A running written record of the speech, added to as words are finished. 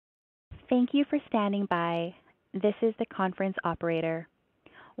Thank you for standing by. This is the conference operator.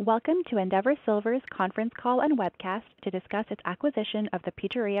 Welcome to Endeavour Silver's conference call and webcast to discuss its acquisition of the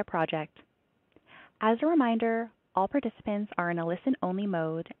Pitarrilla project. As a reminder, all participants are in a listen-only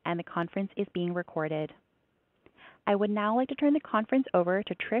mode and the conference is being recorded. I would now like to turn the conference over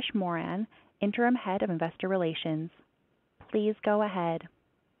to Trish Moran, Interim Head of Investor Relations. Please go ahead.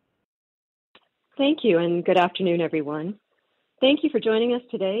 Thank you, and good afternoon, everyone. Thank you for joining us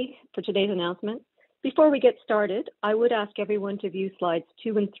today for today's announcement. Before we get started, I would ask everyone to view slides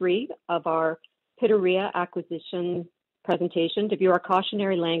 2 and 3 of our Pitarrilla acquisition presentation to view our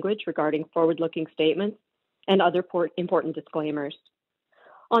cautionary language regarding forward-looking statements and other important disclaimers.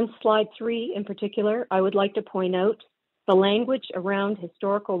 On slide 3 in particular, I would like to point out the language around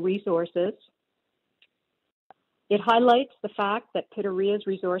historical resources. It highlights the fact that Pitarrilla's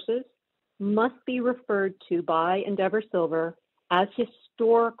resources must be referred to by Endeavour Silver as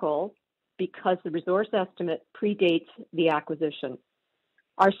historical because the resource estimate predates the acquisition.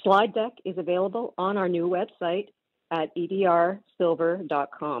 Our slide deck is available on our new website at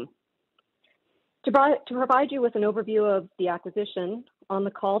edrsilver.com. To provide you with an overview of the acquisition, on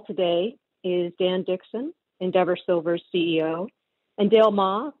the call today is Dan Dixon, Endeavour Silver's CEO, and Dale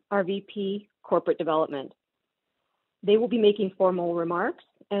Ma, our VP Corporate Development. They will be making formal remarks,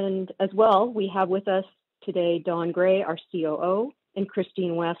 and as well, we have with us today Don Gray, our COO, and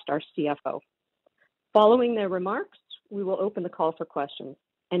Christine West, our CFO. Following their remarks, we will open the call for questions.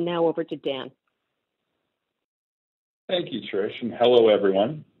 And now over to Dan. Thank you, Trish, and hello,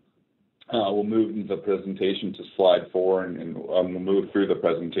 everyone. We'll move into the presentation to slide 4, and we'll move through the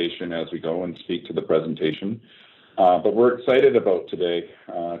presentation as we go and speak to the presentation. But we're excited about today.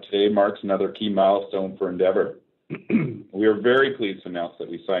 Today marks another key milestone for Endeavour. We are very pleased to announce that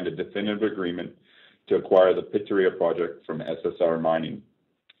we signed a definitive agreement to acquire the Pitarrilla project from SSR Mining.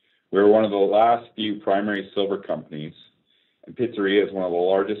 We're one of the last few primary silver companies, and Pitarrilla is one of the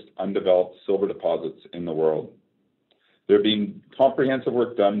largest undeveloped silver deposits in the world. There has been comprehensive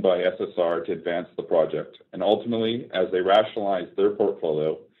work done by SSR to advance the project, and ultimately, as they rationalized their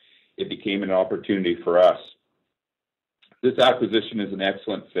portfolio, it became an opportunity for us. This acquisition is an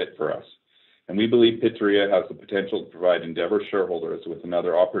excellent fit for us, and we believe Pitarrilla has the potential to provide Endeavour shareholders with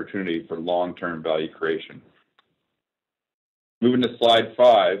another opportunity for long-term value creation. Moving to slide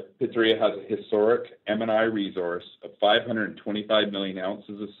 5, Pitarrilla has a historic M&I resource of 525 million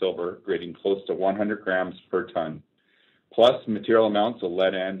ounces of silver, grading close to 100 grams per ton, plus material amounts of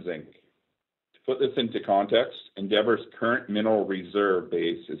lead and zinc. To put this into context, Endeavour's current mineral reserve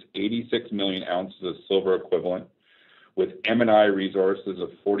base is 86 million ounces of silver equivalent, with M&I resources of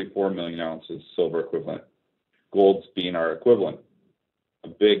 44 million ounces silver equivalent, gold's being our equivalent. A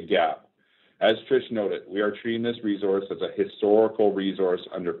big gap. As Trish noted, we are treating this resource as a historical resource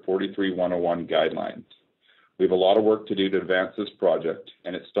under 43-101 guidelines. We have a lot of work to do to advance this project,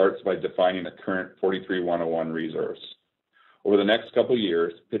 and it starts by defining a current 43-101 resource. Over the next couple of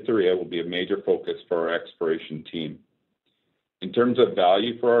years, Pitarrilla will be a major focus for our exploration team. In terms of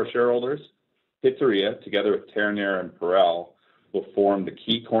value for our shareholders, Pitarrilla, together with Terronera and Parral, will form the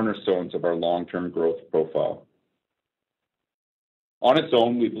key cornerstones of our long-term growth profile. On its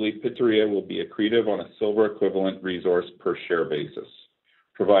own, we believe Pitarrilla will be accretive on a silver equivalent resource per share basis,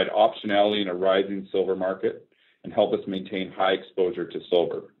 provide optionality in a rising silver market, and help us maintain high exposure to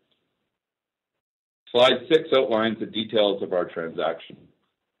silver. Slide 6 outlines the details of our transaction.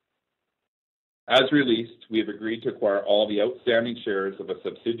 As released, we have agreed to acquire all the outstanding shares of a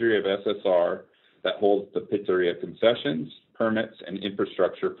subsidiary of SSR that holds the Pitarrilla concessions, permits, and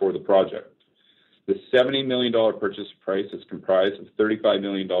infrastructure for the project. The $70 million purchase price is comprised of $35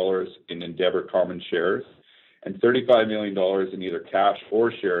 million in Endeavour common shares and $35 million in either cash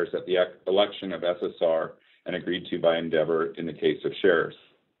or shares at the election of SSR and agreed to by Endeavour in the case of shares.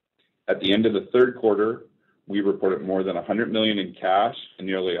 At the end of the third quarter, we reported more than $100 million in cash and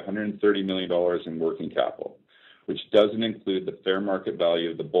nearly $130 million in working capital, which doesn't include the fair market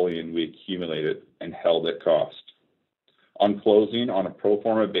value of the bullion we accumulated and held at cost. On closing, on a pro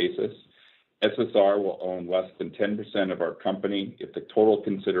forma basis, SSR will own less than 10% of our company if the total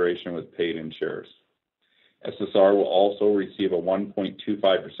consideration was paid in shares. SSR will also receive a 1.25%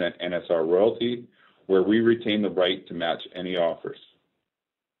 NSR royalty, where we retain the right to match any offers.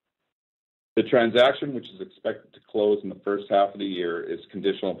 The transaction, which is expected to close in the first half of the year, is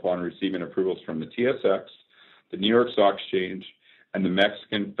conditional upon receiving approvals from the TSX, the New York Stock Exchange, and the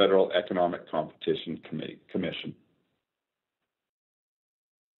Mexican Federal Economic Competition Commission.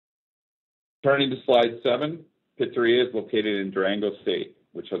 Turning to slide 7, Pitarrilla is located in Durango State,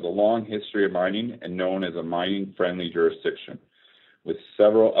 which has a long history of mining and known as a mining-friendly jurisdiction. with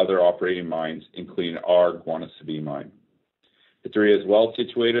several other operating mines, including our Guanaceví mine. Pitarrilla is well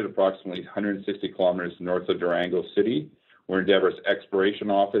situated, approximately 160 kilometers north of Durango City, where Endeavour's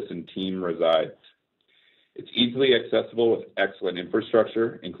exploration office and team resides. It's easily accessible with excellent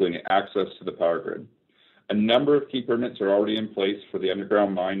infrastructure, including access to the power grid. A number of key permits are already in place for the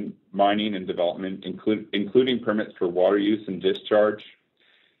underground mining and development, including permits for water use and discharge,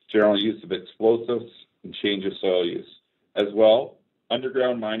 general use of explosives, and change of soil use. As well,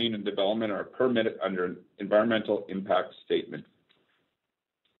 underground mining and development are permitted under an environmental impact statement.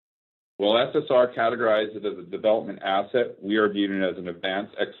 While SSR categorizes it as a development asset, we are viewing it as an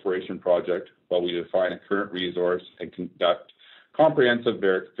advanced exploration project while we define a current resource and conduct comprehensive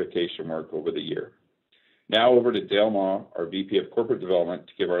verification work over the year. Now over to Dale Ma, our VP of Corporate Development,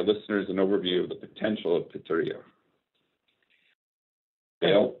 to give our listeners an overview of the potential of Pitarrilla.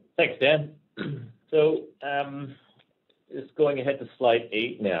 Dale? Thanks, Dan. So, just going ahead to slide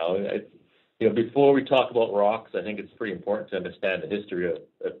 8 now. Before we talk about rocks, I think it's pretty important to understand the history of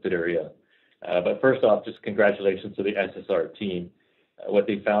Pitarrilla. But first off, just congratulations to the SSR team. What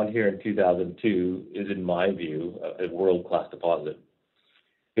they found here in 2002 is, in my view, a world-class deposit.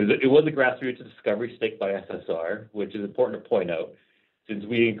 It was a grassroots discovery staked by SSR, which is important to point out. Since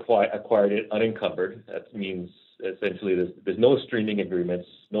we acquired it unencumbered, that means essentially there's no streaming agreements,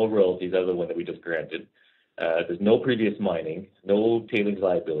 no royalties other than one that we just granted. There's no previous mining, no tailings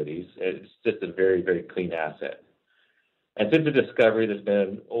liabilities. It's just a very, very clean asset. And since the discovery, there's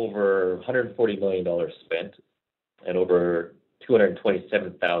been over $140 million spent and over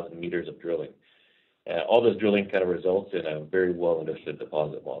 227,000 meters of drilling. All this drilling kind of results in a very well understood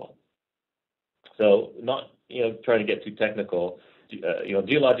deposit model. So, not trying to get too technical,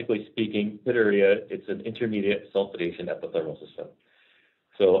 geologically speaking, Pitarrilla, it's an intermediate sulfidation epithermal system.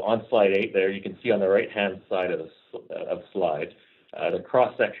 So on slide 8 there, you can see on the right-hand side of the slide, the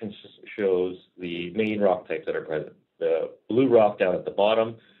cross-section shows the main rock types that are present. The blue rock down at the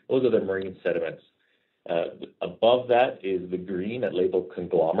bottom, those are the marine sediments. Above that is the green that labeled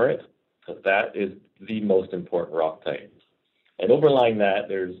conglomerate. So that is the most important rock type. And overlying that,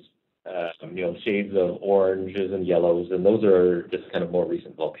 there's shades of oranges and yellows, and those are just kind of more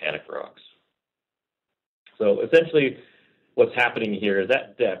recent volcanic rocks. So essentially, what's happening here is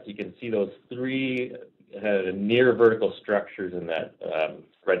at depth, you can see those three near vertical structures in that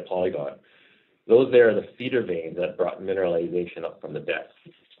red polygon. Those there are the feeder veins that brought mineralization up from the depth.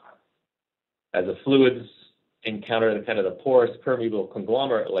 As the fluids encounter the kind of the porous permeable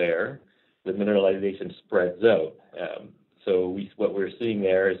conglomerate layer, the mineralization spreads out. What we're seeing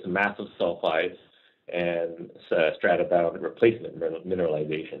there is massive sulfides and stratabound replacement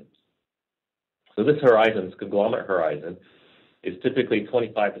mineralization. So this horizon, conglomerate horizon, is typically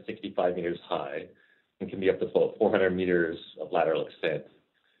 25 to 65 meters high and can be up to about 400 meters of lateral extent.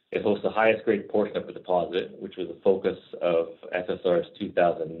 It hosts the highest grade portion of the deposit, which was the focus of SSR's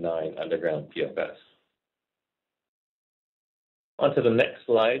 2009 underground PFS. On to the next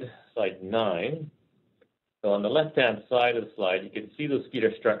slide, slide 9. So on the left-hand side of the slide, you can see those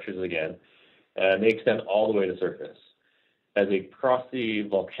feeder structures again, and they extend all the way to surface. As they cross the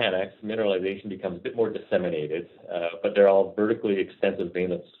volcanics, mineralization becomes a bit more disseminated, but they're all vertically extensive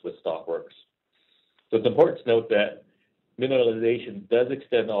veinlets with stockworks. So it's important to note that mineralization does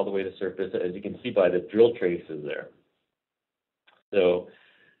extend all the way to surface, as you can see by the drill traces there. So,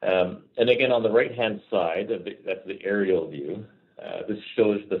 and again, on the right-hand side, that's the aerial view. This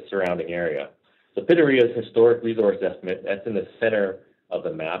shows the surrounding area. So Pitarrilla's historic resource estimate, that's in the center of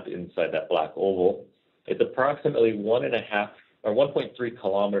the map inside that black oval. It's approximately 1.3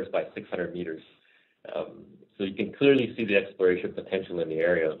 kilometers by 600 meters. So you can clearly see the exploration potential in the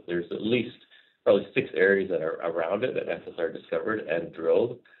area. There's at least probably 6 areas that are around it that SSR discovered and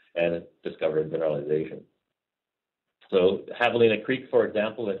drilled and discovered mineralization. So Javelina Creek, for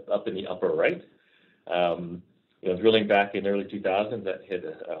example, is up in the upper right. Drilling back in early 2000s, that hit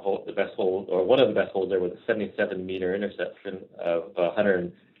the best hole, or one of the best holes there, with a 77-meter interception of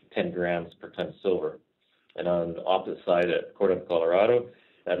 110 grams per ton silver. And on the opposite side at Cordoba, Colorado,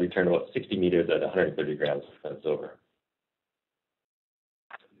 that returned about 60 meters at 130 grams per ton silver.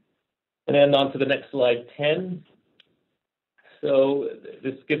 And then on to the next slide, 10. So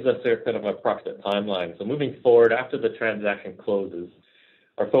this gives us a kind of approximate timeline. So moving forward, after the transaction closes,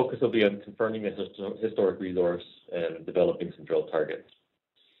 our focus will be on confirming the historic resource and developing some drill targets.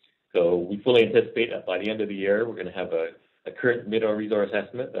 So we fully anticipate that by the end of the year, we're going to have a current mineral resource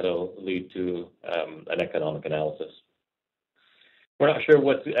estimate that will lead to an economic analysis. We're not sure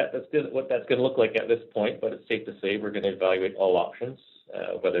what that's going to look like at this point, but it's safe to say we're going to evaluate all options,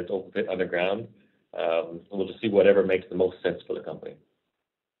 whether it's open pit underground, We'll just see whatever makes the most sense for the company.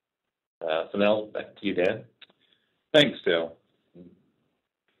 So now back to you, Dan. Thanks, Dale.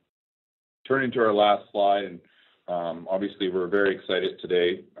 Turning to our last slide, and obviously we're very excited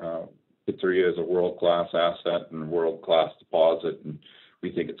today. Pitarrilla is a world-class asset and a world-class deposit, and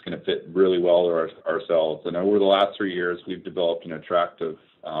we think it's going to fit really well ourselves. And over the last 3 years, we've developed an attractive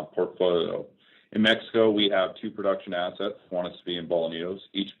portfolio. In Mexico, we have 2 production assets, Guanaceví and Bolañitos.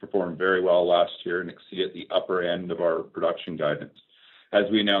 Each performed very well last year and exceeded the upper end of our production guidance. As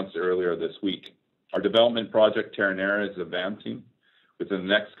we announced earlier this week, our development project, Pitarrilla, is advancing. Within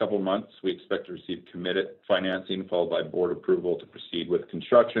the next couple of months, we expect to receive committed financing, followed by board approval to proceed with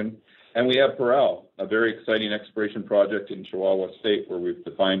construction. And we have Pitarrilla, a very exciting exploration project in Chihuahua State, where we've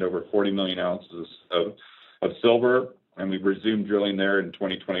defined over 40 million ounces of silver, and we've resumed drilling there in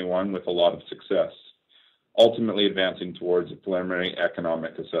 2021 with a lot of success, ultimately advancing towards a preliminary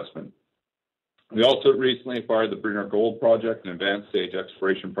economic assessment. We also recently acquired the Bruner Gold Project, an advanced stage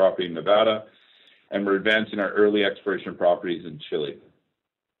exploration property in Nevada, and we're advancing our early exploration properties in Chile.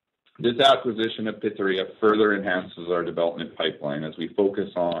 This acquisition of Pitarrilla further enhances our development pipeline as we focus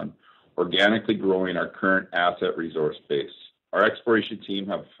on organically growing our current asset resource base. Our exploration team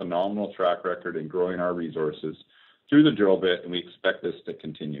have a phenomenal track record in growing our resources through the drill bit, and we expect this to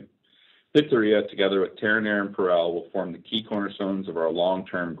continue. Pitarrilla, together with Terronera and Pitarrilla, will form the key cornerstones of our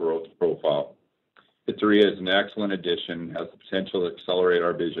long-term growth profile. Pitarrilla is an excellent addition, has the potential to accelerate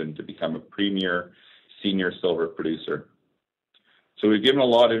our vision to become a premier senior silver producer. So we've given a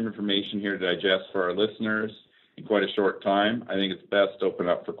lot of information here to digest for our listeners in quite a short time. I think it's best to open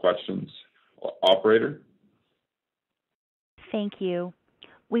up for questions. Operator? Thank you.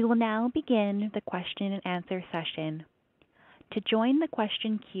 We will now begin the question and answer session. To join the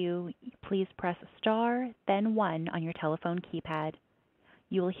question queue, please press star, then 1 on your telephone keypad.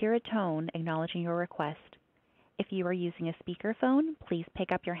 You will hear a tone acknowledging your request. If you are using a speakerphone, please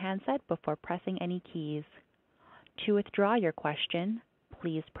pick up your handset before pressing any keys. To withdraw your question,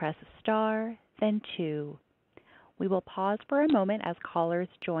 please press star, then 2. We will pause for a moment as callers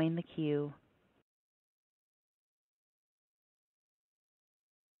join the queue.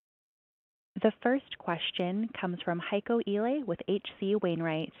 The first question comes from Heiko Ihle with H.C.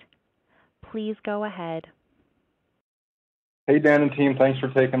 Wainwright. Please go ahead. Hey, Dan and team. Thanks for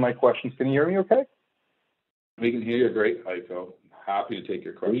taking my questions. Can you hear me okay? We can hear you great, Heiko. Happy to take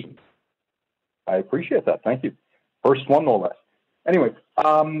your question. I appreciate that. Thank you. First one, no less. Anyway,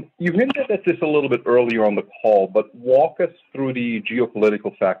 you hinted at this a little bit earlier on the call, but walk us through the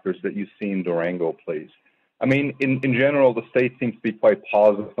geopolitical factors that you see in Durango, please. I mean, in general, the state seems to be quite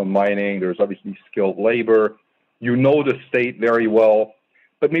positive on mining. There's obviously skilled labor. You know the state very well,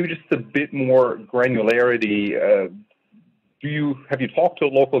 but maybe just a bit more granularity. Have you talked to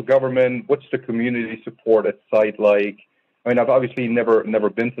local government? What's the community support at site like? I mean, I've obviously never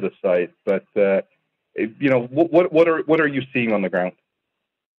been to the site, but what are you seeing on the ground?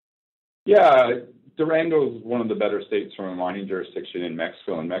 Yeah, Durango is one of the better states from a mining jurisdiction in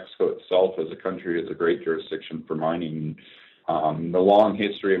Mexico, and Mexico itself as a country is a great jurisdiction for mining. The long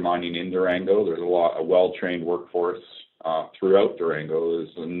history of mining in Durango, there's a well-trained workforce throughout Durango.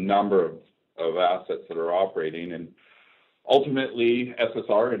 There's a number of assets that are operating, and ultimately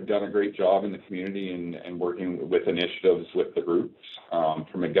SSR had done a great job in the community and working with initiatives with the groups.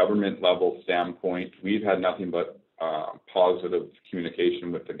 From a government level standpoint, we've had nothing but positive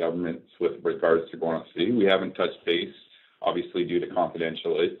communication with the governments with regards to Guanaceví. We haven't touched base, obviously due to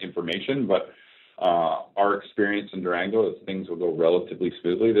confidential information, but our experience in Durango is things will go relatively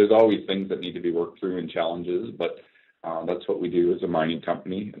smoothly. There's always things that need to be worked through and challenges, but that's what we do as a mining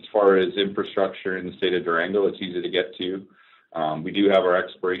company. As far as infrastructure in the state of Durango, it's easy to get to. We do have our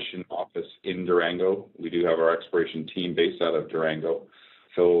exploration office in Durango. We do have our exploration team based out of Durango.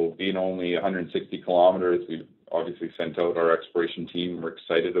 So being only 160 kilometers, we've obviously sent out our exploration team. We're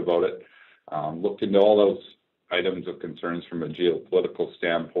excited about it. Looked into all those items of concerns from a geopolitical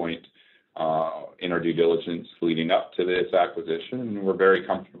standpoint in our due diligence leading up to this acquisition, and we're very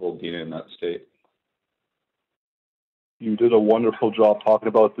comfortable being in that state. You did a wonderful job talking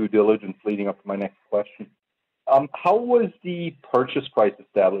about due diligence leading up to my next question. How was the purchase price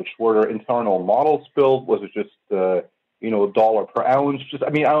established? Were there internal models built? Was it just dollar per ounce? I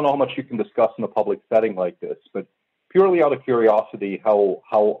don't know how much you can discuss in a public setting like this, but purely out of curiosity,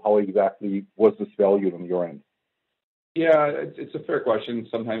 how exactly was this valued on your end? Yeah, it's a fair question.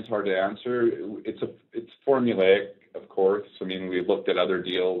 Sometimes hard to answer. It's formulaic, of course. I mean, we've looked at other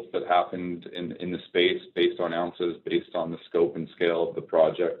deals that happened in the space based on ounces, based on the scope and scale of the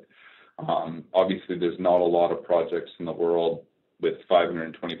project. Obviously, there's not a lot of projects in the world with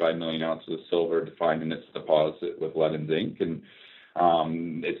 525 million ounces of silver defined in its deposit with lead and zinc. And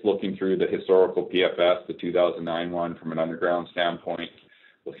it's looking through the historical PFS, the 2009 one from an underground standpoint,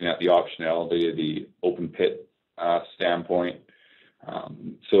 looking at the optionality of the open pit standpoint.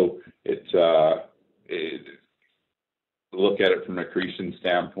 So look at it from an accretion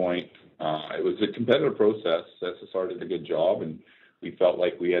standpoint. It was a competitive process. SSR did a good job, and we felt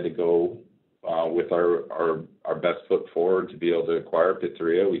like we had to go with our best foot forward to be able to acquire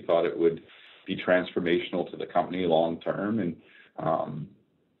Pitarrilla. We thought it would be transformational to the company long term, and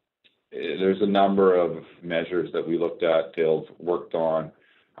there's a number of measures that we looked at, Dale's worked on.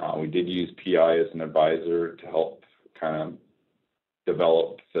 We did use PI as an advisor to help kind of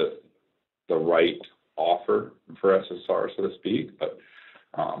develop the right offer for SSR, so to speak, but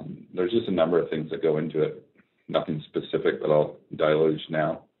there's just a number of things that go into it. Nothing specific that I'll divulge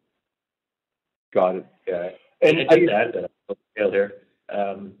now. Got it. Yeah, and just to add that, Dale here,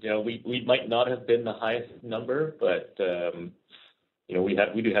 we might not have been the highest number, but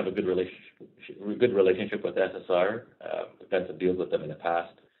we do have a good relationship with SSR. We've done some deals with them in the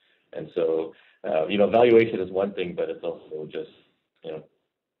past, and so valuation is one thing, but it's also just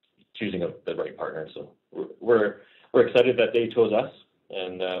choosing the right partner. So we're excited that they chose us,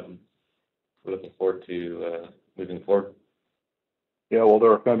 and we're looking forward to moving forward. Yeah, well,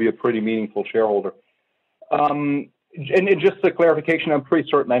 they're going to be a pretty meaningful shareholder. And just a clarification, I'm pretty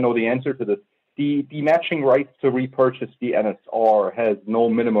certain I know the answer to this. The matching rights to repurchase the NSR has no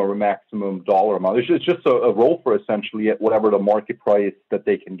minimum or maximum dollar amount. It's just a roll for essentially at whatever the market price that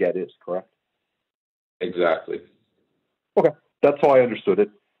they can get is, correct? Exactly. Okay, that's how I understood it.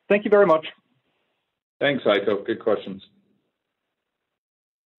 Thank you very much. Thanks, Heiko. Good questions.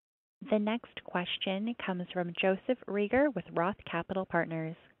 The next question comes from Joseph Rieger with Roth Capital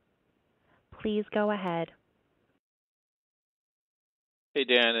Partners. Please go ahead. Hey,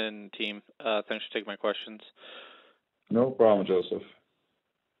 Dan and team. Thanks for taking my questions. No problem, Joseph.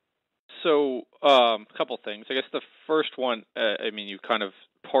 So, a couple things. I guess the first one, you kind of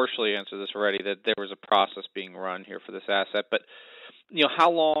partially answered this already, that there was a process being run here for this asset. But,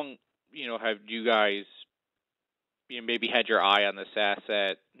 how long, have you guys maybe had your eye on this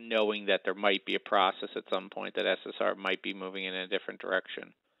asset, knowing that there might be a process at some point that SSR might be moving in a different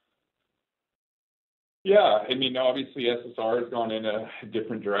direction? Yeah, obviously SSR has gone in a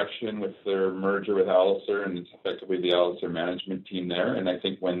different direction with their merger with Alacer, and it's effectively the Alacer management team there. And I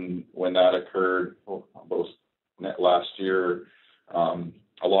think when that occurred about last year,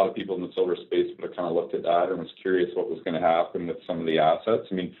 a lot of people in the silver space would have kind of looked at that and was curious what was going to happen with some of the assets.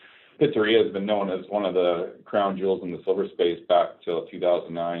 Pitarrilla has been known as one of the crown jewels in the silver space back till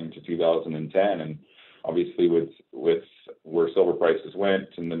 2009 to 2010, and obviously with where silver prices went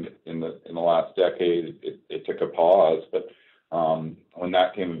in the last decade, it took a pause. But when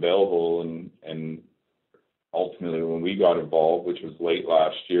that came available, and ultimately when we got involved, which was late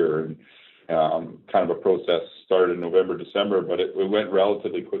last year, and kind of a process started in November, December, but it went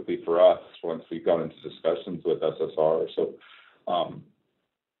relatively quickly for us once we got into discussions with SSR. So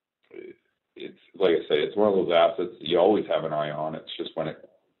it's like I say, it's one of those assets that you always have an eye on. It's just when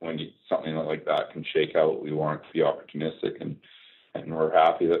something like that can shake out, we want to be opportunistic, and we're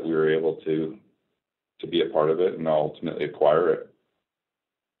happy that we were able to be a part of it and ultimately acquire it.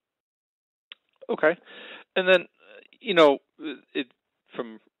 Okay. And then,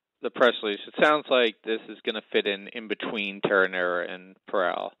 from the press release, it sounds like this is going to fit in between Terronera and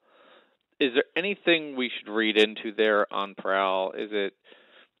Parral. Is there anything we should read into there on Parral? Is it,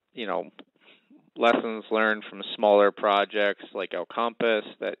 lessons learned from smaller projects like El Compass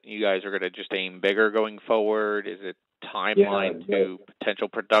that you guys are going to just aim bigger going forward? Is it timeline to potential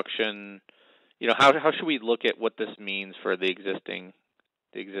production? How should we look at what this means for the existing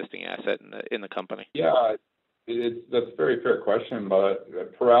asset in the company? Yeah, that's a very fair question, but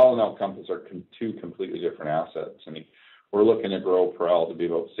Parral and El Compass are two completely different assets. We're looking to grow Parral to be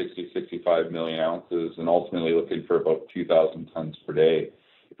about 65 million ounces, and ultimately looking for about 2,000 tons per day,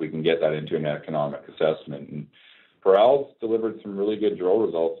 if we can get that into an economic assessment. And Parral's delivered some really good drill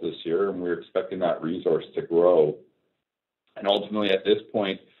results this year, and we're expecting that resource to grow. And ultimately, at this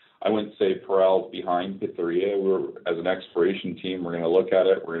point, I wouldn't say Parral's behind Pitarrilla. As an exploration team, we're going to look at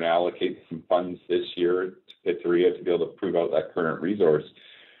it. We're going to allocate some funds this year to Pitarrilla to be able to prove out that current resource.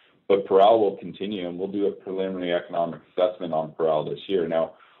 But Parral will continue, and we'll do a preliminary economic assessment on Parral this year.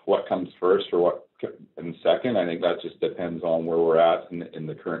 Now, what comes first or what in second, I think that just depends on where we're at in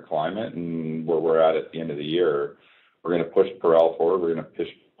the current climate and where we're at the end of the year. We're going to push Parral forward. We're going to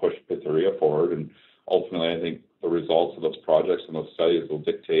push Pitarrilla forward, and ultimately, I think the results of those projects and those studies will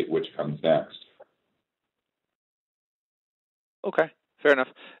dictate which comes next. Okay, fair enough.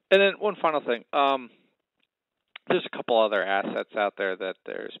 And then one final thing. There's a couple other assets out there that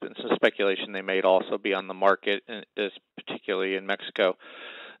there's been some speculation they may also be on the market, particularly in Mexico.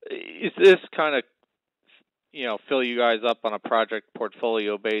 Is this kind of, fill you guys up on a project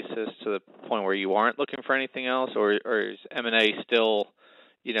portfolio basis to the point where you aren't looking for anything else, or is M&A still,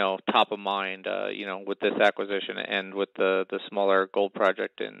 top of mind, with this acquisition and with the smaller gold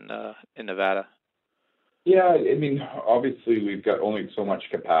project in Nevada? Yeah, I mean, obviously we've got only so much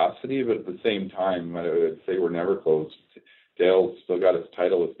capacity, but at the same time, I would say we're never closed. Dale's still got his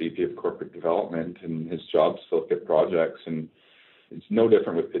title as VP of Corporate Development, and his job's still get projects. And it's no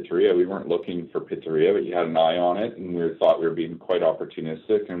different with Pitarrilla. We weren't looking for Pitarrilla, but he had an eye on it, and we thought we were being quite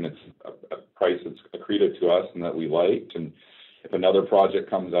opportunistic, and it's a price that's accretive to us and that we liked. And if another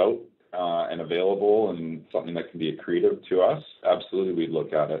project comes out and available and something that can be accretive to us, absolutely we'd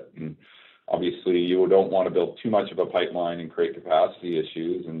look at it. And obviously, you don't want to build too much of a pipeline and create capacity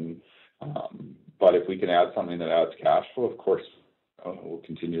issues. But if we can add something that adds cash flow, of course, we'll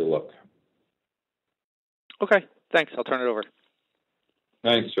continue to look. Okay, thanks. I'll turn it over.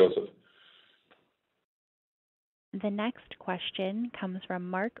 Thanks, Joseph. The next question comes from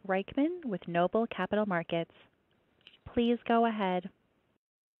Mark Reichman with Noble Capital Markets. Please go ahead.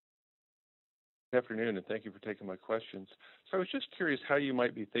 Good afternoon, and thank you for taking my questions. So I was just curious how you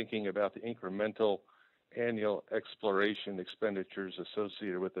might be thinking about the incremental annual exploration expenditures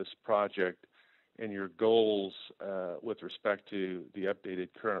associated with this project and your goals with respect to the updated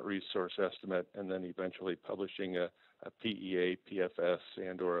current resource estimate, and then eventually publishing a PEA, PFS,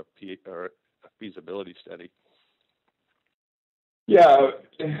 and/or a feasibility study. Yeah,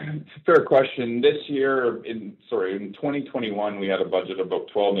 it's a fair question. This year, in 2021, we had a budget of about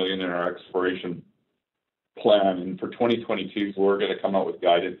 $12 million in our exploration plan, and for 2022, we're going to come out with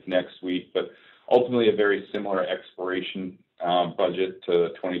guidance next week. But ultimately, a very similar exploration budget to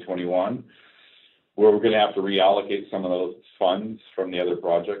 2021, where we're going to have to reallocate some of those funds from the other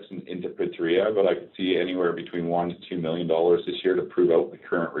projects into Pitarrilla. But I could see anywhere between $1 to $2 million this year to prove out the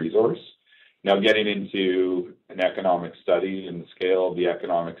current resource. Now, getting into an economic study and the scale of the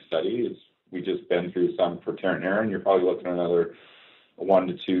economic study is, we just been through some for Terronera, and you're probably looking at another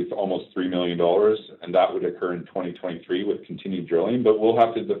 $1 to $2, almost $3 million, and that would occur in 2023 with continued drilling. But we'll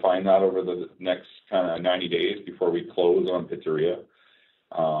have to define that over the next kind of 90 days before we close on Pitarrilla.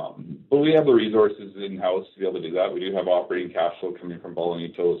 But we have the resources in-house to be able to do that. We do have operating cash flow coming from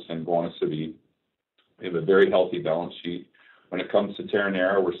Bolañitos and Guanaceví. We have a very healthy balance sheet. When it comes to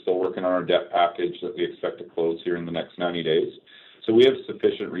Terronera, we're still working on our debt package that we expect to close here in the next 90 days. So we have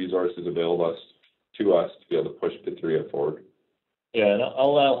sufficient resources available to us to be able to push Pitarrilla forward. Yeah, and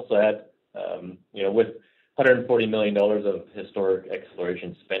I'll also add, with $140 million of historic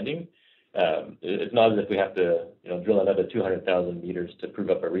exploration spending, it's not as if we have to, drill another 200,000 meters to prove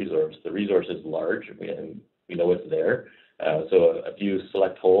up a resource. The resource is large, and we know it's there. So a few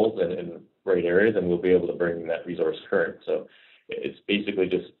select holes in right areas, and we'll be able to bring that resource current. So it's basically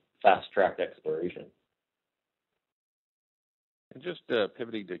just fast-tracked exploration. And just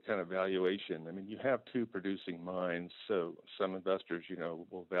pivoting to kind of valuation, I mean, you have two producing mines, so some investors,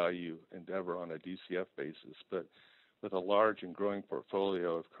 will value Endeavour on a DCF basis. But with a large and growing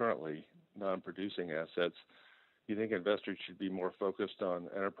portfolio of currently non-producing assets, do you think investors should be more focused on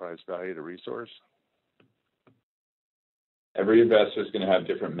enterprise value to resource? Every investor is going to have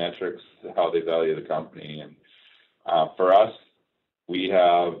different metrics to how they value the company. And for us, we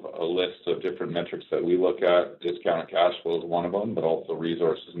have a list of different metrics that we look at. Discounted cash flow is one of them, but also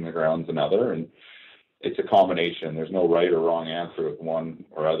resources in the ground is another. And it's a combination. There's no right or wrong answer with one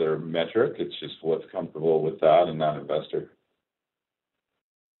or other metric. It's just what's comfortable with that and that investor.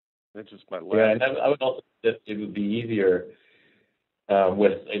 That's just my last. Yeah, and I would also say it would be easier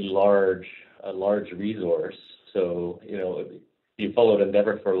with a large resource. So, if you followed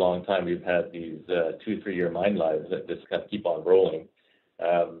Endeavour for a long time, we've had these 2-3 year mine lives that just kind of keep on rolling.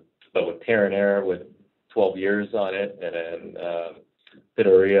 But with Terronera, with 12 years on it, and then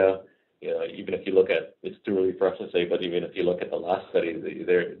Pitarrilla, even if you look at, it's too early for us to say, but even if you look at the last study,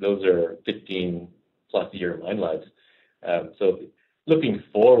 those are 15+ year mine lives. So looking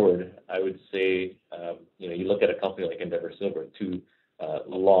forward, I would say, you look at a company like Endeavour Silver, two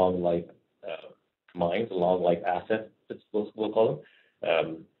long life mines, long life assets, we'll call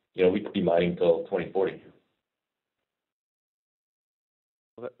them. We could be mining till 2040.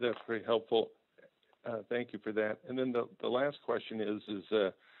 Well, that's very helpful. Thank you for that. And then the last question is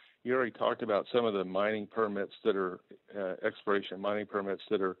you already talked about some of the mining permits that are exploration mining permits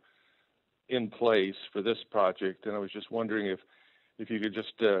that are in place for this project, and I was just wondering if you could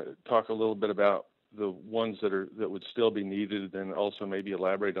just talk a little bit about the ones that would still be needed, and also maybe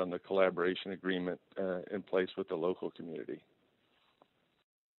elaborate on the collaboration agreement in place with the local community.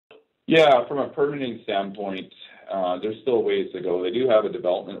 Yeah, from a permitting standpoint, there's still ways to go. They do have a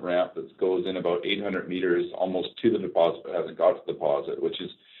development ramp that goes in about 800 meters almost to the deposit, but hasn't got to the deposit, which is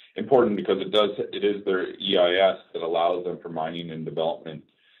important because it is their EIS that allows them for mining and development.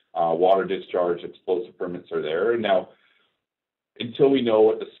 Water discharge, explosive permits are there. Now, until we know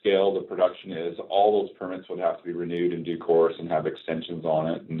what the scale of the production is, all those permits would have to be renewed in due course and have extensions on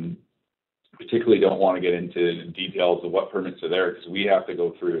it. And particularly don't want to get into details of what permits are there because we have to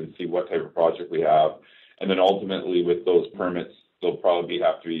go through and see what type of project we have. And then ultimately with those permits, they'll probably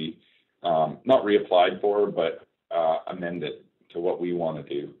have to be not reapplied for, but amended to what we want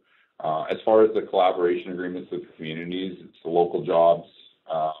to do. As far as the collaboration agreements with the communities, it's the local jobs.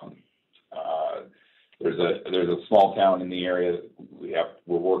 There's a small town in the area that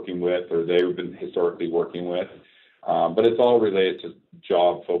we're working with, or they've been historically working with, but it's all related to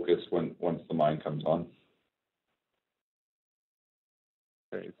job focus once the mine comes on.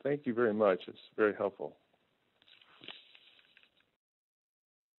 Okay, thank you very much. It's very helpful.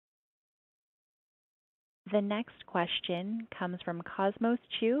 The next question comes from Cosmos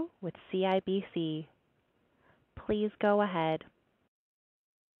Chu with CIBC. Please go ahead.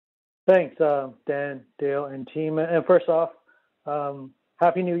 Thanks, Dan, Dale, and team. And first off,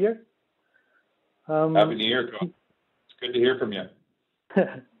 Happy New Year. Happy New Year, It's good to hear from you.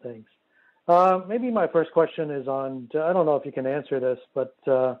 Thanks. Maybe my first question is on, I don't know if you can answer this, but,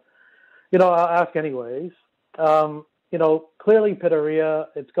 I'll ask anyways. Clearly Pitarrilla,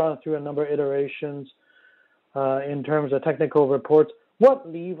 it's gone through a number of iterations in terms of technical reports. What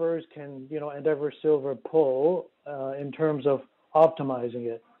levers can, Endeavour Silver pull in terms of optimizing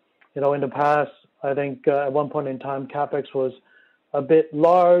it? In the past, I think at one point in time, CapEx was a bit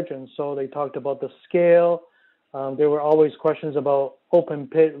large, and so they talked about the scale. There were always questions about open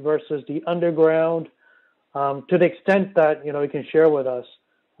pit versus the underground. To the extent that, you can share with us,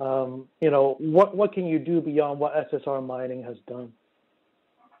 what can you do beyond what SSR Mining has done?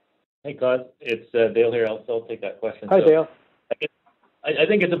 Hey, Cos, it's Dale here. I'll take that question. Hi, Dale. I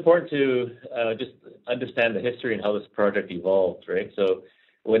think it's important to just understand the history and how this project evolved, right? So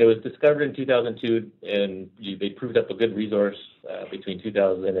when it was discovered in 2002, and they proved up a good resource between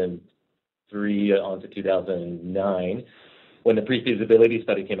 2003 on to 2009, when the pre-feasibility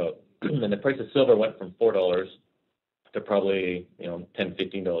study came out, and the price of silver went from $4 to probably $10,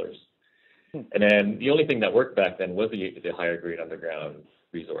 $15. And then the only thing that worked back then was the higher grade underground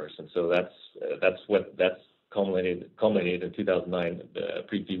resource, and so that's culminated in 2009, the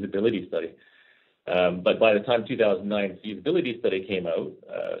pre-feasibility study. But by the time 2009 feasibility study came out,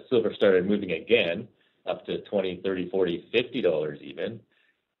 silver started moving again up to $20, $30, $40, $50 even.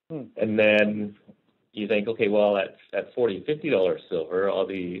 And then you think, okay, well, at $40, $50 silver, all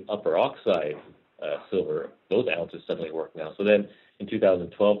the upper oxide silver, those ounces suddenly work now. So then in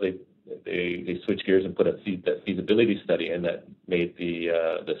 2012, they switched gears and put a feasibility study in that made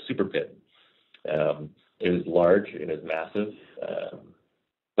the super pit. It was large and it was massive,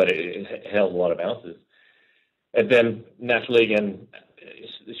 but it held a lot of ounces. And then naturally, again,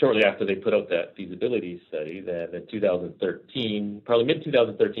 shortly after they put out that feasibility study, then in 2013, probably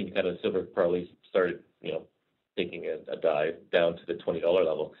mid-2013, kind of silver probably started, taking a dive down to the $20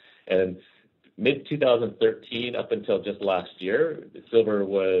 level. And mid-2013 up until just last year, silver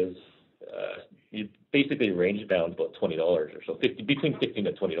was basically range bound about $20 or so, between $15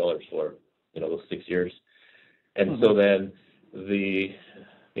 and $20 for, those 6 years. And so then we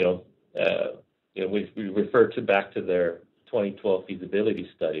refer back to their 2012 feasibility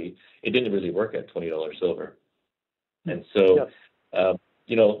study. It didn't really work at $20 silver. And so,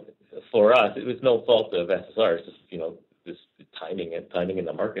 for us, it was no fault of SSR. It's just, this timing in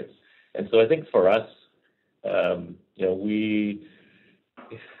the markets. And so I think for us, Dan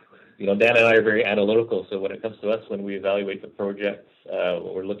and I are very analytical. So when it comes to us, when we evaluate the project,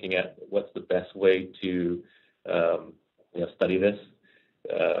 we're looking at what's the best way to, study this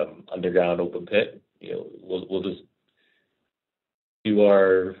underground open pit. We'll just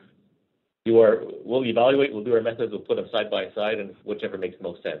we'll evaluate, we'll do our methods, we'll put them side by side, and whichever makes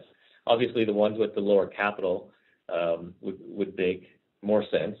most sense. Obviously, the ones with the lower capital would make more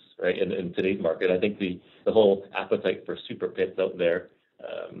sense, right? In today's market, I think the whole appetite for super pits out there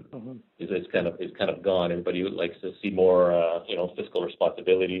is kind of gone. Everybody likes to see more, fiscal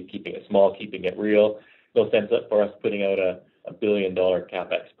responsibility, keeping it small, keeping it real. No sense for us putting out a $1 billion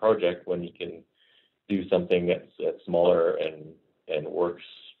capex project when you can do something that's smaller and works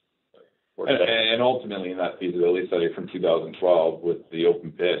And ultimately, in that feasibility study from 2012 with the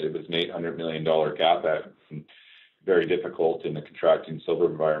open pit, it was an $800 million capex. And very difficult in the contracting silver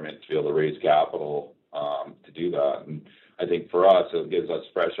environment to be able to raise capital to do that. And I think for us, it gives us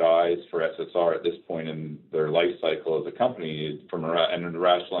fresh eyes for SSR at this point in their life cycle as a company and the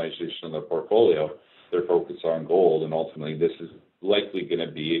rationalization of the portfolio. They're focused on gold, and ultimately this is likely going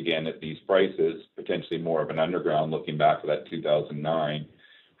to be, again, at these prices, potentially more of an underground, looking back to that 2009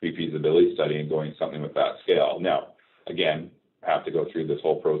 pre-feasibility study and going something with that scale. Now, again, have to go through this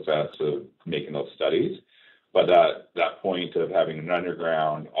whole process of making those studies. But that point of having an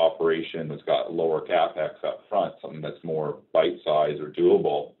underground operation that's got lower capex up front, something that's more bite-sized or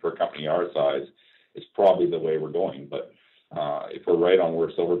doable for a company our size, is probably the way we're going. But if we're right on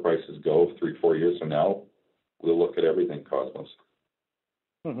where silver prices go 3-4 years from now, we'll look at everything, Cosmos.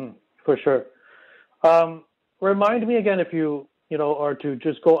 Mm-hmm, for sure. Remind me again, if you are to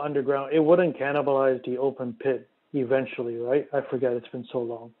just go underground, it wouldn't cannibalize the open pit eventually, right? I forget, it's been so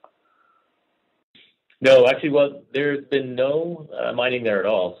long. No, actually, well, there's been no mining there at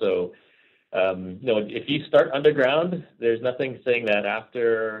all. So, if you start underground, there's nothing saying that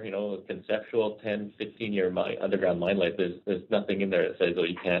after, conceptual 10, 15-year underground mine life, there's nothing in there that says,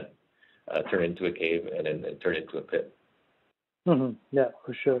 you can't turn into a cave and then turn into a pit. Mm-hmm. Yeah,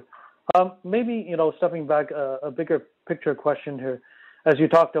 for sure. Maybe, stepping back, a bigger picture question here. As you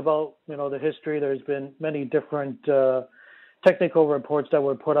talked about, the history, there's been many different technical reports that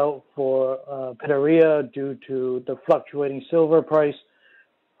were put out for Pitarrilla due to the fluctuating silver price.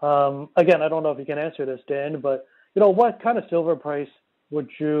 Again, I don't know if you can answer this, Dan, but what kind of silver price would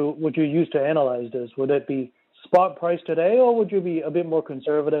you use to analyze this? Would it be spot price today, or would you be a bit more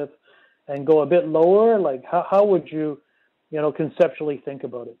conservative and go a bit lower? Like how would you, conceptually think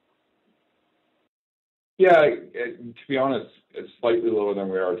about it? Yeah, to be honest, it's slightly lower than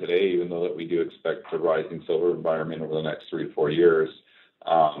we are today, even though that we do expect a rising silver environment over the next 3 to 4 years.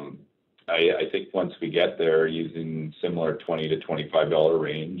 I think once we get there, using similar $20 to $25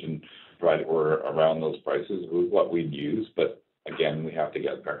 range, and right, we're around those prices, is what we'd use. But again, we have to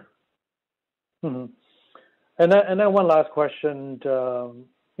get there. Mm-hmm. And then one last question.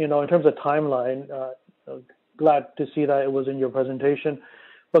 In terms of timeline, glad to see that it was in your presentation.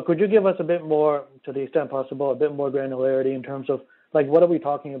 But could you give us a bit more, to the extent possible, a bit more granularity in terms of, like, what are we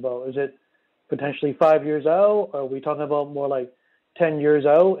talking about? Is it potentially 5 years out? Are we talking about more like 10 years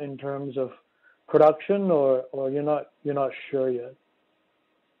out in terms of production, or you're not sure yet?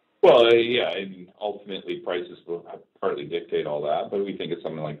 Well, yeah, and ultimately prices will partly dictate all that, but we think it's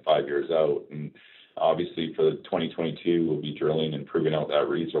something like 5 years out. And obviously for 2022, we'll be drilling and proving out that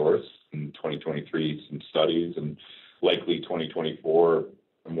resource. In 2023, some studies, and likely 2024,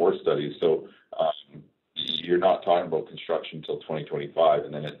 more studies. So you're not talking about construction until 2025,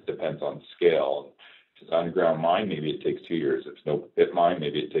 and then it depends on scale. If it's an underground mine, maybe it takes 2 years. If it's an open pit mine,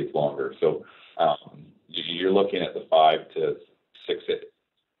 maybe it takes longer. So you're looking at the 5 to 6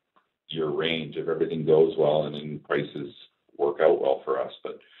 year range if everything goes well and then prices work out well for us.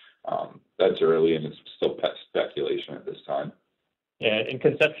 But that's early, and it's still speculation at this time. Yeah, and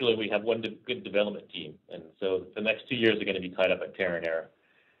conceptually, we have one good development team, and so the next 2 years are going to be tied up at Terronera.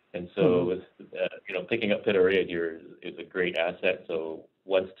 And so, with picking up Pitarrilla here is a great asset. So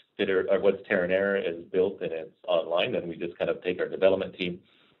once Terronera is built and it's online, then we just kind of take our development team,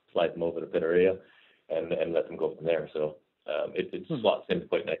 slide them over to Pitarrilla, and let them go from there. So it slots in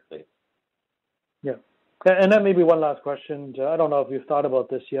quite nicely. Yeah, and then maybe one last question. I don't know if you've thought about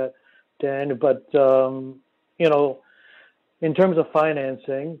this yet, Dan, but in terms of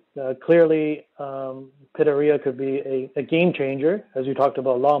financing, clearly Pitarrilla could be a game changer, as you talked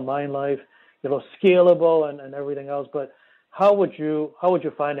about, long mine life, scalable and everything else. But how would you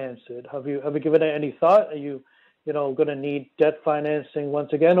finance it? Have you given it any thought? Are you going to need debt financing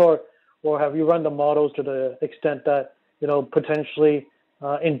once again, or have you run the models to the extent that potentially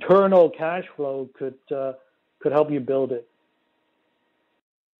internal cash flow could help you build it?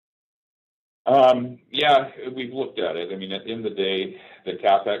 Yeah, we've looked at it. I mean, at the end of the day, the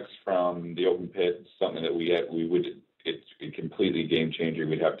capex from the open pit is something that it's a completely game changer.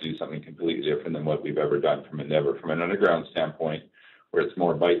 We'd have to do something completely different than what we've ever done from Endeavour. From an underground standpoint, where it's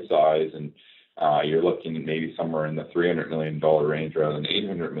more bite size, and you're looking at maybe somewhere in the $300 million range rather than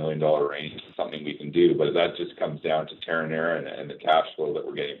 $800 million range, is something we can do. But that just comes down to Terronera and the cash flow that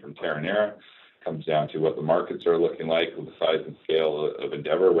we're getting from Terronera. Comes down to what the markets are looking like, with the size and scale of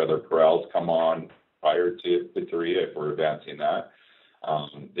Endeavour, whether Corrals come on prior to Pitarrilla, if we're advancing that.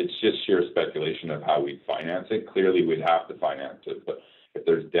 It's just sheer speculation of how we finance it. Clearly, we'd have to finance it, but if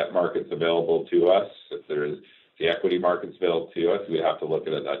there's debt markets available to us, if there's the equity markets available to us, we'd have to look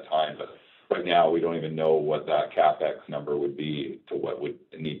at it at that time. But right now, we don't even know what that CapEx number would be to what would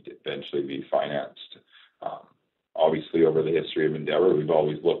need to eventually be financed. Obviously, over the history of Endeavour, we've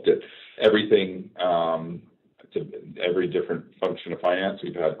always looked at everything, to every different function of finance.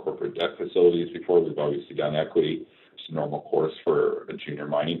 We've had corporate debt facilities before. We've obviously done equity. It's a normal course for a junior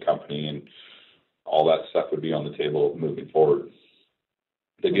mining company, and all that stuff would be on the table moving forward.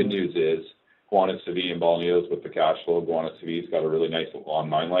 The good news is Guanaceví and Bolañitos with the cash flow. Guanaceví's got a really nice long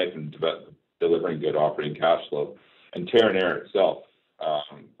mine life and delivering good operating cash flow. And Terronera itself,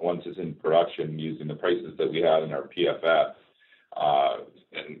 once it's in production, using the prices that we had in our PFS,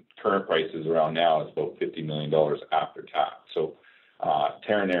 and current prices around now is about $50 million after tax. So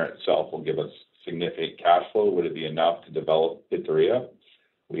Terronera itself will give us significant cash flow. Would it be enough to develop Pitarrilla?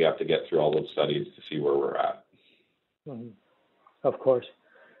 We have to get through all those studies to see where we're at. Mm-hmm. Of course.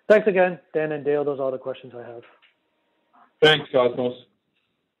 Thanks again, Dan and Dale. Those are all the questions I have. Thanks, Cosmos.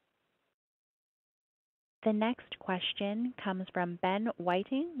 The next question comes from Ben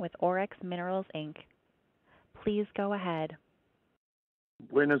Whiting with Oryx Minerals, Inc. Please go ahead.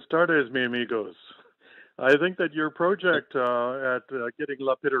 Buenas tardes, mi amigos. I think that your project at getting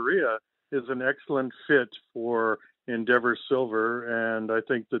La Pitarrilla is an excellent fit for Endeavour Silver, and I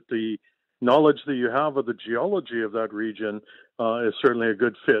think that the knowledge that you have of the geology of that region is certainly a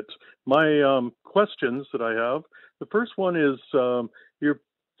good fit. My questions that I have, the first one is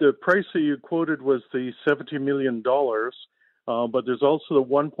the price that you quoted was the $70 million, but there's also the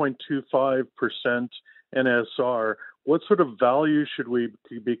 1.25% NSR. What sort of value should we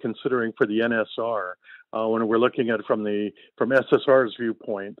be considering for the NSR when we're looking at it from SSR's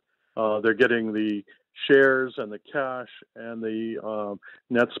viewpoint? They're getting the shares and the cash and the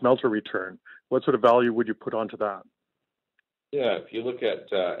net smelter return. What sort of value would you put onto that? Yeah, if you look at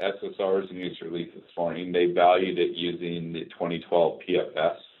SSR's news release this morning, they valued it using the 2012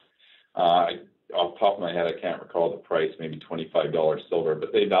 PFS. Off the top of my head, I can't recall the price, maybe $25 silver,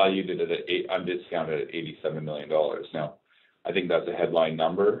 but they valued it at undiscounted at $87 million. Now, I think that's a headline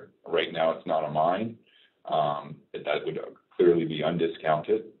number. Right now, it's not a mine. That would clearly be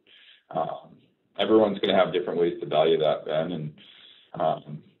undiscounted. Everyone's going to have different ways to value that, Ben, and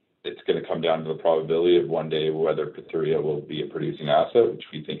it's going to come down to the probability of one day whether Pitarrilla will be a producing asset, which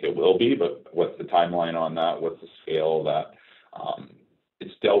we think it will be, but what's the timeline on that? What's the scale of that?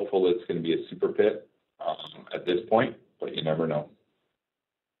 It's doubtful it's going to be a super pit at this point, but you never know.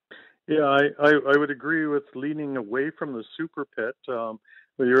 Yeah, I would agree with leaning away from the super pit.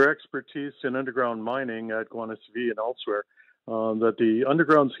 With your expertise in underground mining at Guanaceví and elsewhere, that the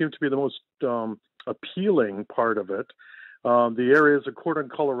underground seems to be the most appealing part of it. The areas of Corte,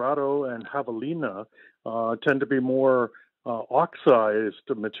 Colorado and Javelina tend to be more oxidized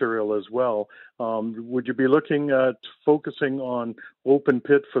material as well. Would you be looking at focusing on open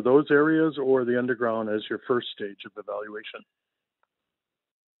pit for those areas or the underground as your first stage of evaluation?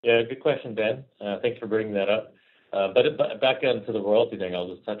 Yeah, good question, Ben. Thanks for bringing that up. But back into the royalty thing,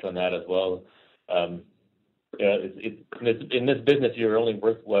 I'll just touch on that as well. In this business, you're only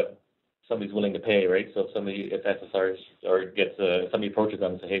worth what somebody's willing to pay, right? So if SSR somebody approaches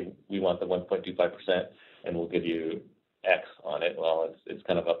them and say, hey, we want the 1.25% and we'll give you X on it, well, it's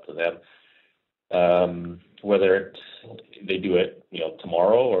kind of up to them. Whether they do it,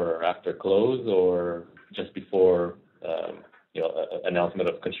 tomorrow or after close or just before, announcement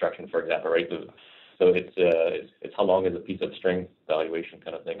of construction, for example, right? So it's how long is a piece of string valuation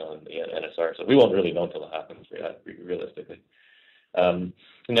kind of thing on the NSR. So we won't really know until it happens, realistically.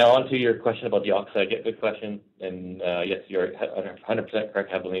 Now on to your question about the oxide. Yeah, good question. And yes, you're 100%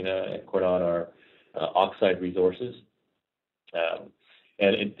 correct. Javelina and Cordon are oxide resources.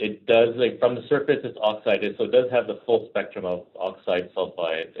 And it does, like from the surface, it's oxided, so it does have the full spectrum of oxide,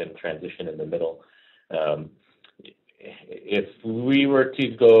 sulfide, and transition in the middle. If we were to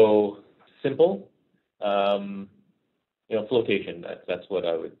go simple, flotation, that's what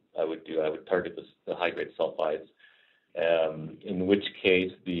I would do. I would target the high-grade sulfides, in which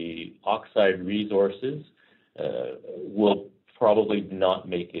case the oxide resources will probably not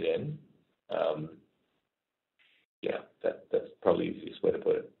make it in. That's probably the easiest way to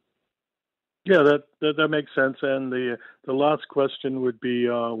put it. Yeah, that makes sense. And the last question would be,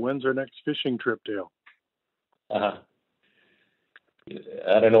 when's our next fishing trip, Dale? I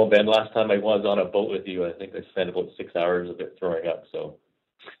don't know, Ben. Last time I was on a boat with you, I think I spent about 6 hours of it throwing up. So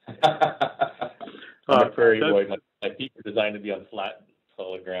I'm a prairie boy. My feet are designed to be on flat,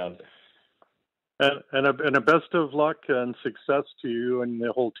 solid ground. And a best of luck and success to you and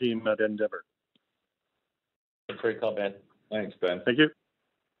the whole team at Endeavour. Thanks for your call, Ben. Thanks, Ben. Thank you.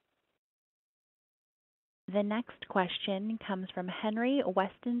 The next question comes from Henry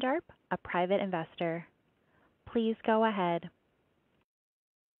Westendarp, a private investor. Please go ahead.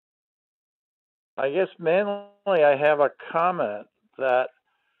 I guess mainly I have a comment that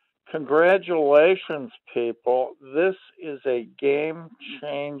congratulations, people. This is a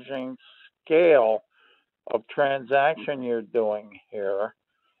game-changing scale of transaction you're doing here,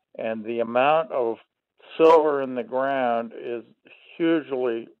 and the amount of silver in the ground is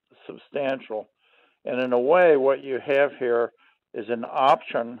hugely substantial. And in a way, what you have here is an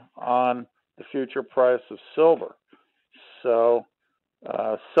option on the future price of silver. So,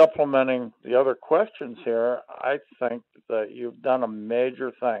 supplementing the other questions here, I think that you've done a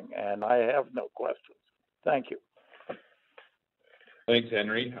major thing, and I have no questions. Thank you. Thanks,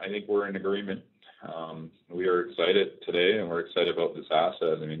 Henry. I think we're in agreement. We are excited today, and we're excited about this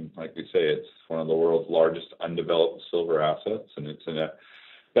asset. I mean, like we say, it's one of the world's largest undeveloped silver assets, and it's in a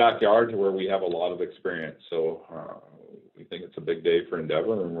backyard where we have a lot of experience. So we think it's a big day for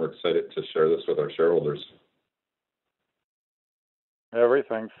Endeavour, and we're excited to share this with our shareholders.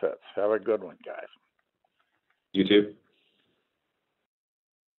 Everything fits. Have a good one, guys. You too.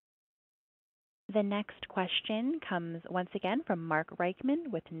 The next question comes once again from Mark Reichman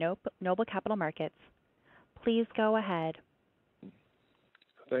with Noble Capital Markets. Please go ahead.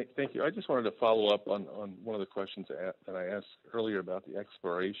 Thank you. I just wanted to follow up on one of the questions that I asked earlier about the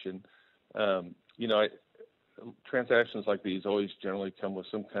exploration. Transactions like these always generally come with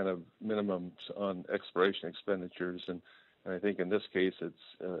some kind of minimums on exploration expenditures, and I think in this case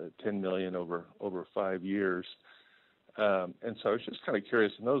it's $10 million over 5 years. And so I was just kind of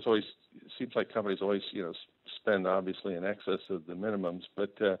curious, and those always, it seems like companies always, spend obviously in excess of the minimums.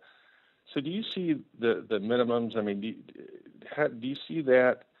 But so do you see the minimums? I mean, do you see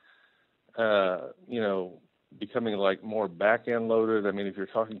that, becoming like more back end loaded? I mean, if you're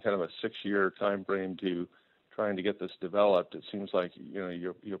talking kind of a 6-year time frame to trying to get this developed, it seems like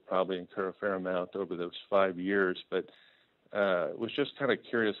you'll probably incur a fair amount over those 5 years. But was just kind of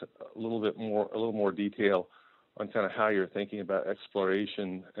curious, a little more detail on kind of how you're thinking about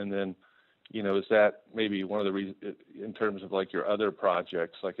exploration, and then, is that maybe one of the reasons in terms of like your other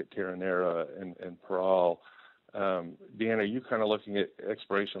projects, like at Pitarrilla and Pitarrilla? Dan, are you kind of looking at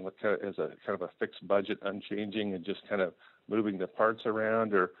exploration as a kind of a fixed budget, unchanging, and just kind of moving the parts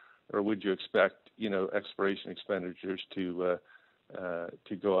around, or would you expect exploration expenditures to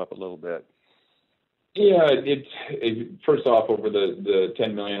go up a little bit? Yeah, first off, over the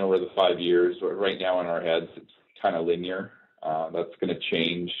 $10 million over the 5 years, right now in our heads, it's kind of linear. That's going to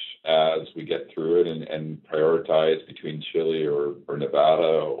change as we get through it and prioritize between Chile or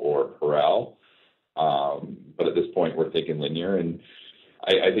Nevada or Pitarrilla. But at this point, we're thinking linear, and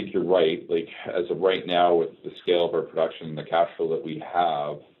I think you're right. Like, as of right now, with the scale of our production and the cash flow that we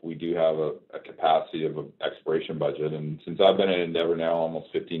have, we do have a capacity of an exploration budget. And since I've been at Endeavour now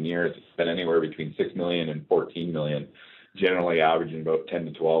almost 15 years, it's been anywhere between $6 million and $14 million, generally averaging about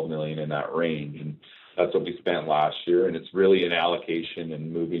 $10 to $12 million in that range. And that's what we spent last year. And it's really an allocation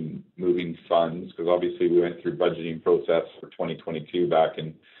and moving funds, because obviously we went through budgeting process for 2022 back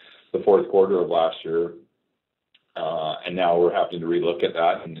in the fourth quarter of last year. And now we're having to relook at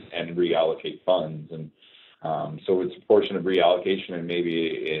that and reallocate funds. And so it's a portion of reallocation and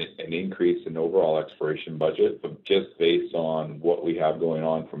maybe an increase in overall exploration budget, but just based on what we have going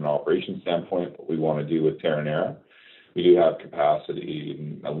on from an operations standpoint, what we want to do with Terronera, we do have capacity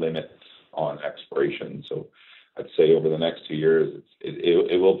and a limit on exploration. So I'd say over the next 2 years,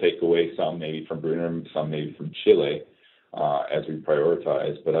 it will take away some maybe from Bruner, some maybe from Chile, as we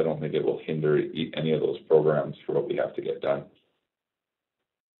prioritize, but I don't think it will hinder any of those programs for what we have to get done.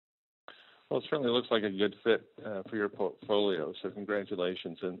 Well, it certainly looks like a good fit for your portfolio, so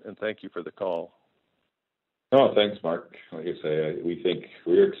congratulations, and thank you for the call. Oh, thanks, Mark. Like I say,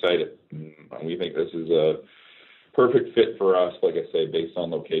 we're excited, and we think this is a perfect fit for us, like I say, based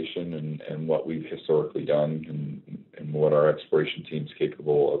on location and what we've historically done and what our exploration team's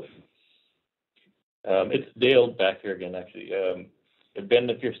capable of. It's Dale back here again, actually. Ben,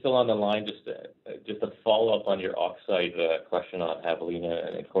 if you're still on the line, just a follow-up on your oxide question on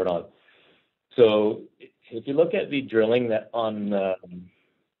Javelina and Cordon. So if you look at the drilling that on,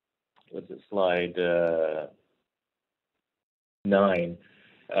 slide 9,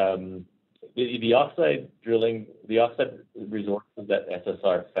 the oxide drilling, the oxide resources that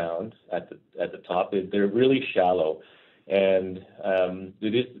SSR found at the top, they're really shallow. And they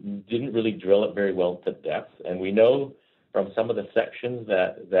just didn't really drill it very well to depth. And we know from some of the sections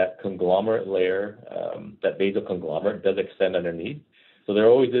that conglomerate layer, that basal conglomerate does extend underneath. So there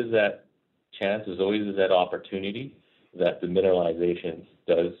always is that chance, there's always that opportunity that the mineralization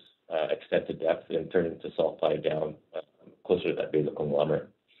does extent to depth and turn into sulfide down closer to that basal conglomerate.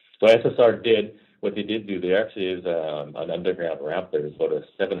 So SSR did, what they did do, there actually is an underground ramp. There's about a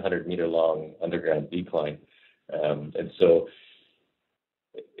 700-meter long underground decline. And so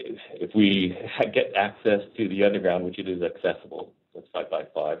if we get access to the underground, which it is accessible, it's 5 by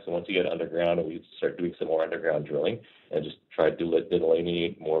 5. So once you get underground, and we start doing some more underground drilling and just try to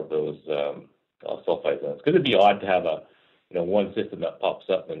delineate more of those sulfide zones. Because it'd be odd to have one system that pops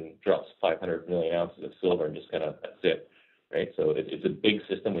up and drops 500 million ounces of silver and just kind of that's it, right? So it's a big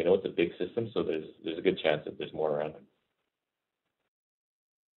system. We know it's a big system, so there's a good chance that there's more around it.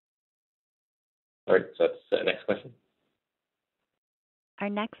 All right, so that's the next question. Our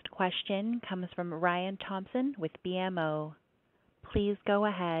next question comes from Ryan Thompson with BMO. Please go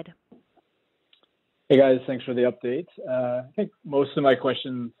ahead. Hey guys, thanks for the update. I think most of my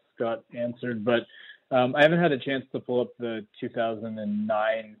questions got answered, but I haven't had a chance to pull up the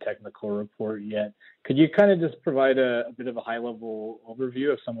 2009 technical report yet. Could you kind of just provide a bit of a high-level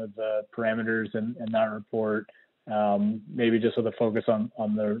overview of some of the parameters in that report, maybe just with a focus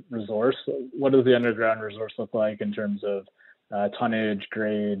on the resource? What does the underground resource look like in terms of tonnage,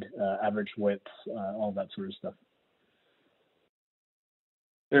 grade, average width, all that sort of stuff?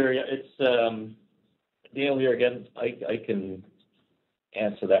 Sure. Yeah, it's Dale here again. I can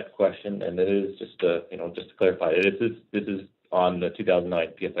answer that question, and it is just to clarify. This is on the 2009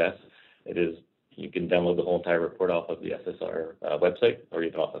 PFS. It is, you can download the whole entire report off of the SSR website, or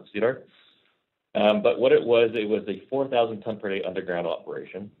even off of CDAR. But what it was a 4,000 ton per day underground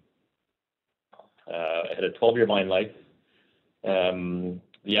operation. It had a 12-year mine life.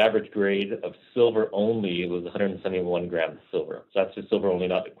 The average grade of silver only was 171 grams of silver. So that's just silver only,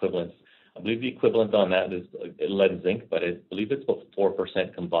 not equivalents. I believe the equivalent on that is lead and zinc, but I believe it's about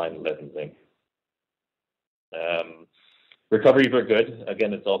 4% combined lead and zinc. Recoveries were good.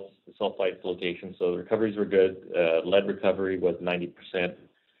 Again, it's all sulfide flotation, so the recoveries were good. Lead recovery was 90%.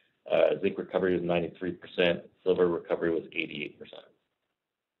 Zinc recovery was 93%. Silver recovery was 88%.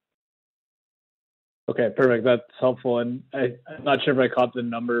 Okay, perfect. That's helpful. And I'm not sure if I caught the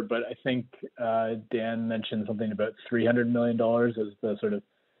number, but I think Dan mentioned something about $300 million as the sort of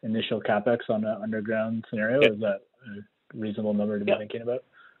initial capex on an underground scenario. Yep. Is that a reasonable number to be thinking about?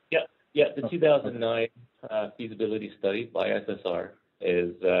 Yeah. The 2009 feasibility study by SSR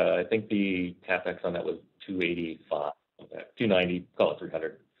is, I think the capex on that was 285, 290, call it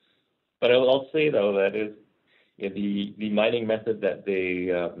 300. But I'll say though that is the mining method that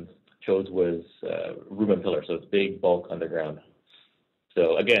they chose was room and pillar, so it's big bulk underground.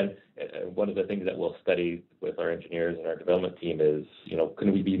 So again, one of the things that we'll study with our engineers and our development team is,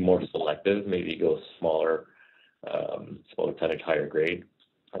 can we be more selective? Maybe go smaller tonnage, higher grade.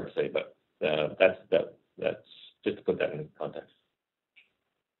 Hard to say, but that's just to put that in context.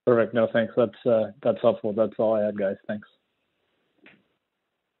 Perfect. No, thanks. That's helpful. That's all I had, guys. Thanks.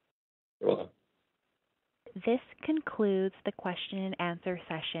 You're welcome. This concludes the question and answer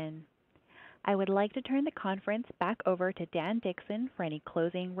session. I would like to turn the conference back over to Dan Dickson for any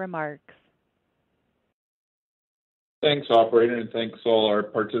closing remarks. Thanks, operator, and thanks all our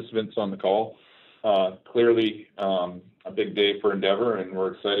participants on the call. Clearly, a big day for Endeavour, and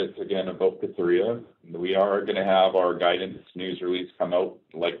we're excited again about Pitarrilla. We are going to have our guidance news release come out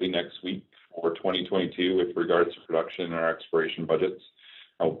likely next week for 2022 with regards to production and our exploration budgets.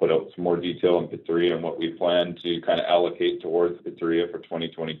 I'll put out some more detail on Pitarrilla and what we plan to kind of allocate towards Pitarrilla for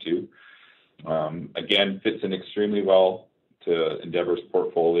 2022. Again, fits in extremely well to Endeavour's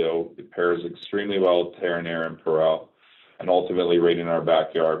portfolio. It pairs extremely well with Terronera and Parral, and ultimately right in our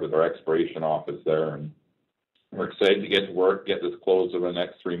backyard with our exploration office there. And we're excited to get to work, get this closed over the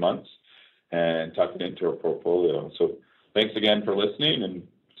next 3 months, and tuck it into our portfolio. So thanks again for listening, and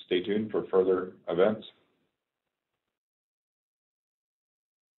stay tuned for further events.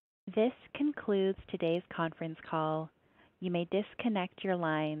 This concludes today's conference call. You may disconnect your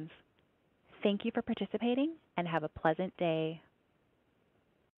lines. Thank you for participating and have a pleasant day.